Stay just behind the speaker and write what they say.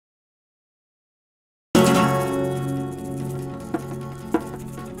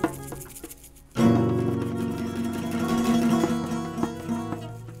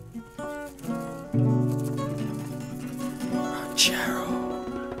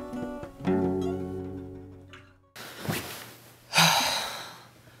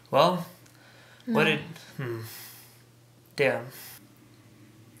Well, No. what did... Damn.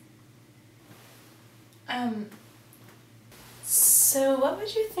 So what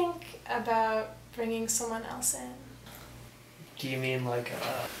would you think about bringing someone else in? Do you mean like,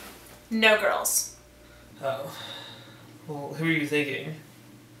 No girls. Oh. Well, who are you thinking?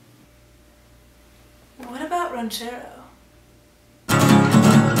 What about Ronchero?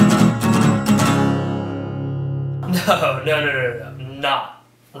 No, not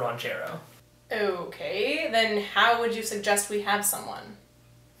Ronchero. Okay, then how would you suggest we have someone?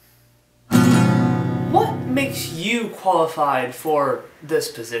 What makes you qualified for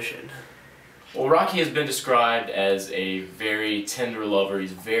this position? Well, Rocky has been described as a very tender lover.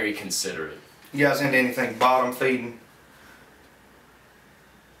 He's very considerate. You guys into anything bottom feeding?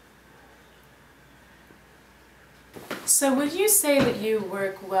 So would you say that you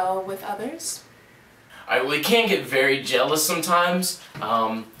work well with others? We can get very jealous sometimes,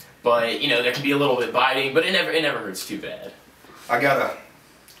 but you know there can be a little bit biting, but it never hurts too bad. I got a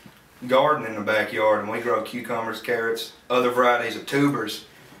garden in the backyard and we grow cucumbers, carrots, other varieties of tubers.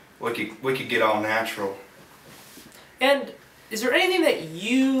 We could get all natural. And is there anything that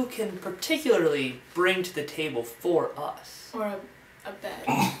you can particularly bring to the table for us? Or a bed?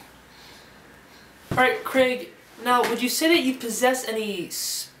 Alright, Craig, now would you say that you possess any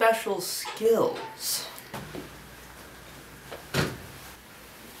special skills?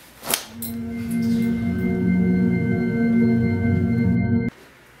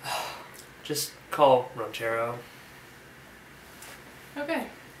 Just call Ronchero. Okay.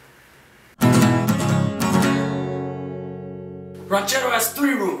 Ronchero has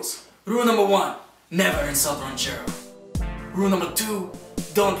 3 rules. Rule number 1, never insult Ronchero. Rule number 2,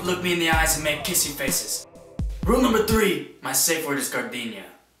 don't look me in the eyes and make kissy faces. Rule number 3, my safe word is gardenia.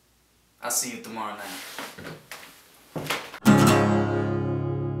 I'll see you tomorrow night.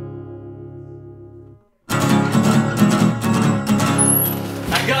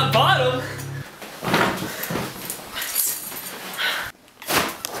 I got bottom!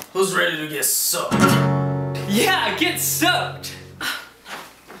 Who's ready to get soaked? Yeah, get soaked!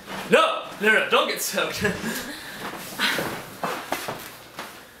 No, don't get soaked.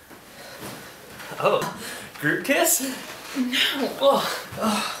 Oh, group kiss? No.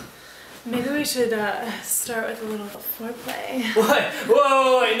 Maybe we should start with a little foreplay. What?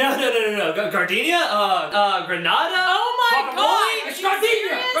 Whoa, wait, no. Gardenia? Granada? Oh my Guacamole? God, It's are you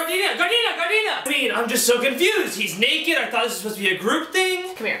Gardenia! I mean, I'm just so confused. He's naked. I thought this was supposed to be a group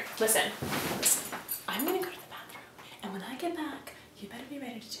thing. Come here, listen. I'm gonna go to the bathroom, and when I get back, you better be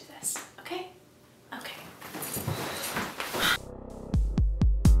ready to do this, okay? Okay.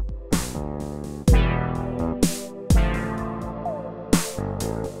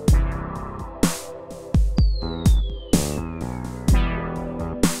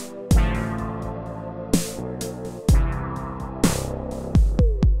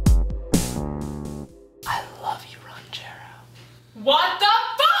 I love you, Ronchero. What the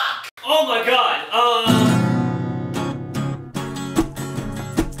fuck?! Oh my god,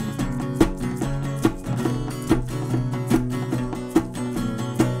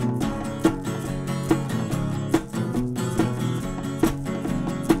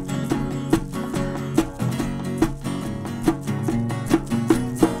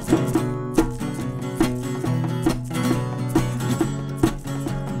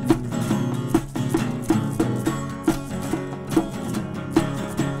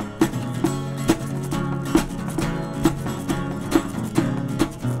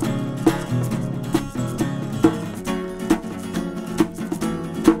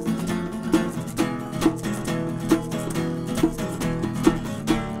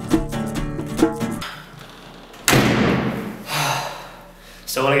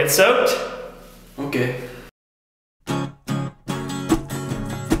 So wanna get soaked? Okay.